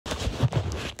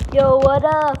Yo, what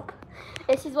up?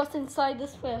 This is what's inside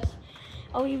this place.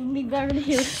 I'll even be better than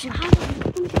here. Take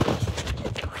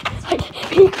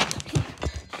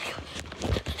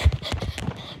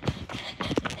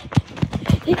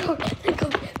over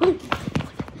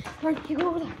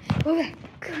there. Over there.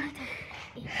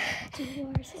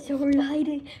 So we're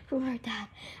hiding from our dad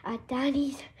at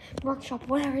Danny's workshop,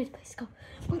 whatever his place is called.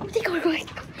 Go.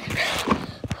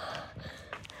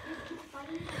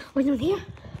 Wait, no one here?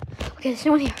 Okay, there's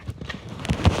no one here.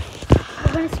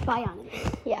 We're gonna spy on him.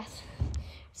 Yes.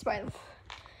 Spy them.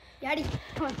 Daddy,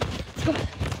 come on. Let's go.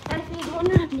 Daddy, we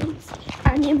don't have names.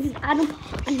 Our names is Adam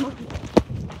and Martin.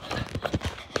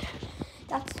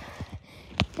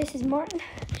 This is Martin.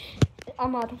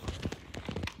 I'm Adam.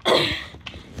 Let's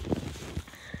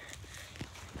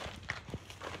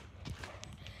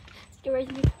get ready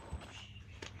to move.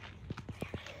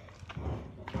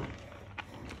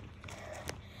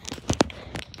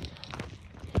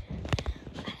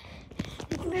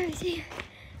 Where is he?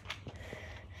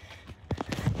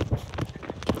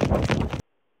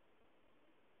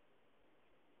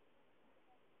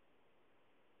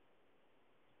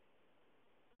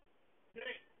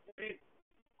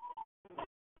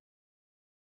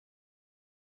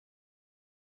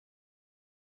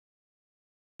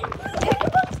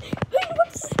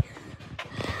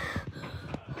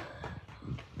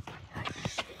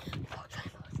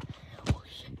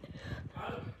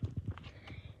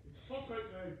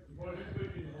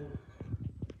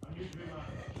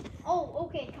 Oh,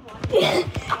 okay, come on.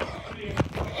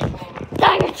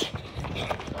 Dang it!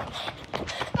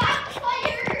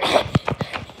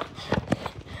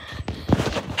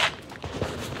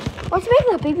 What's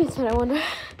making that baby inside, I wonder?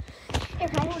 Here,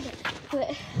 I want it.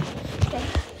 Wait. Okay.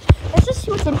 Let's just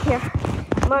see what's in here.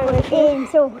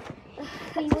 So,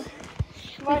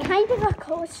 we kind of got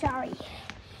close, sorry.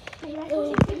 Yeah,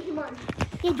 do you want to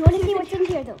see what's in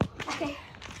here, though? Okay.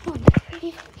 Come on.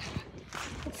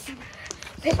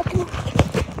 Paper, come on.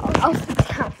 I'll stick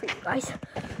it out for you guys.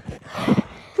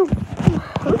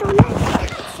 Hold on.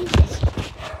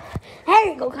 There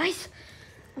you go, guys.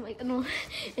 Oh my god, no.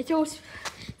 It's all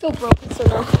broken, so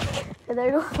no. So there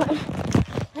you go.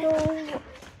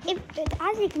 So,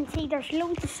 as you can see, there's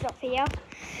loads of stuff here.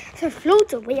 There's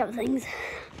loads of weird things.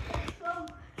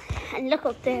 And look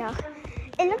up there.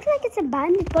 It looks like it's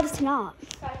abandoned, but it's not.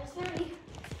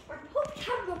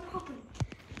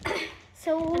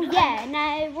 So, yeah,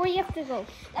 now where you have to go?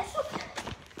 Let's look.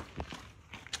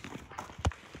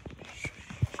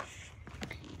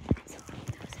 So,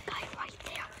 there's a guy right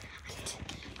there.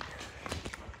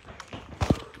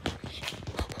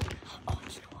 Oh,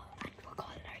 you know what? And we'll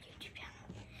call it our YouTube channel.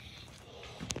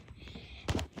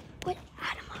 What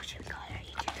animal should we call our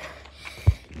YouTube channel?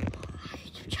 Our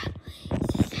YouTube channel.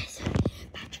 This is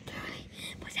Patrick Curley,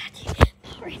 Bozatti,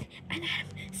 Lauren, and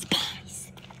Adam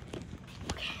Spies.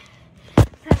 Okay.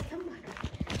 Come on.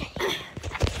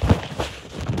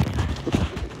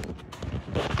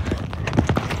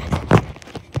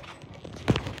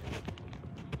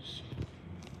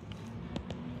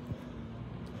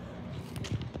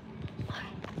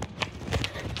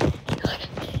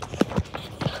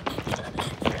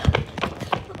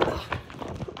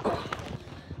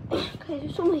 Okay,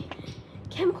 there's so many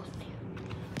chemicals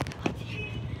in here.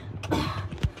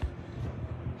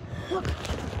 Look.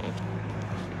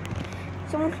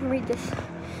 Someone can read this.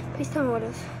 Please tell me what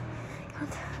it is.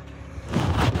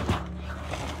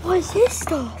 What is this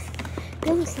stuff?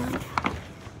 Building sand.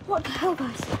 What the hell,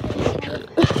 guys?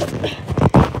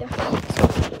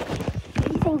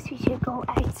 He thinks we should go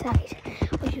outside.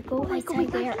 We should go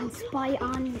outside there and spy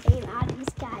on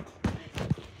Adam's dad.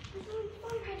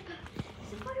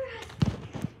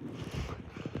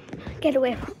 Get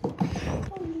away.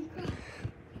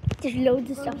 There's loads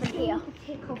of stuff in here.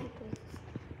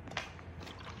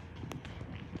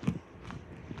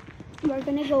 We're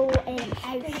gonna go out.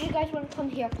 If you guys want to come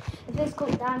here, if this is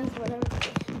called Danny's, whatever,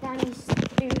 Danny's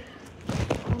food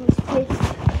on his place.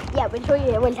 Yeah, we'll show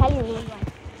you. We'll tell you.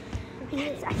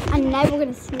 And now we're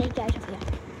gonna sneak out of here.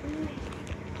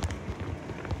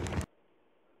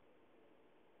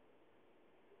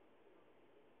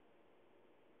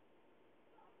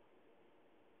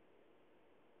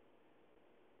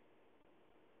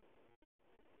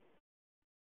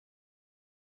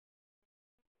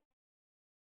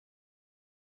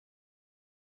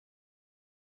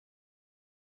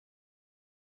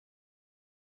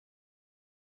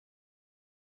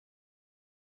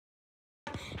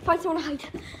 Find someone to hide.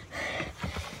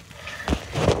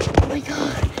 Oh my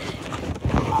god.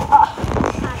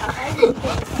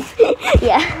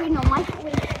 Yeah. Wait, no,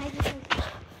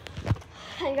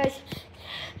 Hey guys,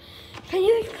 can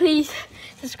you please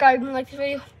subscribe and like this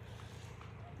video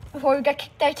before we get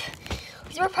kicked out.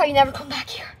 Because we'll probably never come back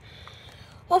here.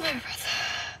 Oh my breath.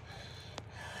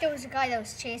 There was a guy that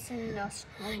was chasing us.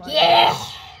 Oh my Yeah!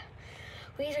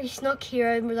 We actually snuck here,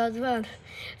 I remember that as well.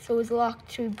 So it was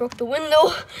locked, so we broke the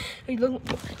window. We look.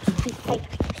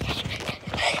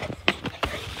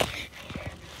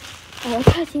 Oh, I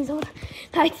can't see someone.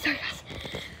 Sorry, guys.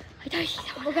 I thought I see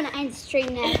someone. We're gonna end the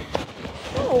stream now.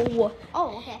 Oh.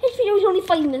 Oh, okay. This video is only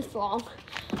 5 minutes long.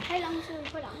 How long should we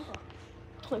put on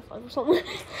for? 25 or something.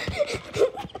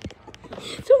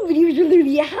 Some videos are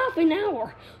literally a half an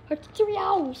hour or 3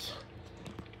 hours.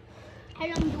 How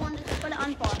long do you want us to put it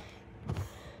on for?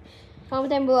 Comment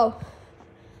down below.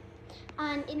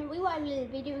 And in a wee while we'll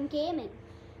be doing gaming.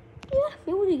 Yeah,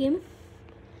 maybe we'll do gaming.